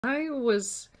I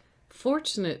was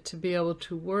fortunate to be able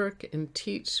to work and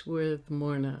teach with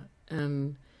Morrnah.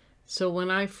 And so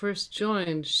when I first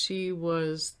joined, she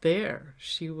was there.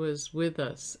 She was with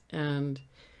us. And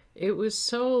it was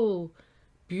so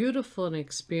beautiful an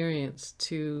experience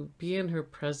to be in her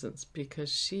presence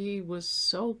because she was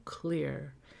so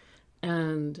clear.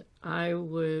 And I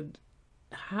would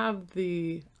have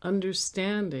the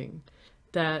understanding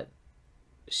that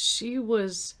she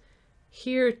was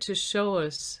here to show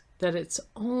us that it's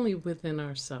only within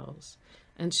ourselves.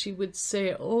 And she would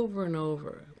say over and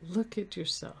over, look at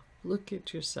yourself, look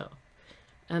at yourself.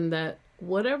 And that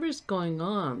whatever's going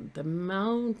on, the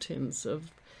mountains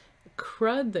of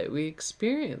crud that we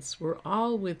experience were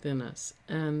all within us.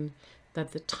 And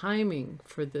that the timing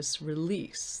for this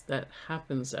release that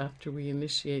happens after we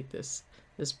initiate this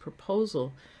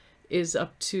proposal is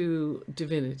up to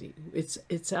divinity.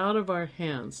 It's out of our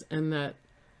hands, and that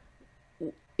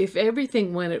if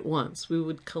everything went at once, we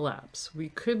would collapse. We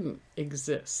couldn't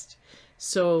exist.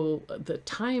 So the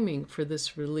timing for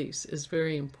this release is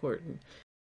very important.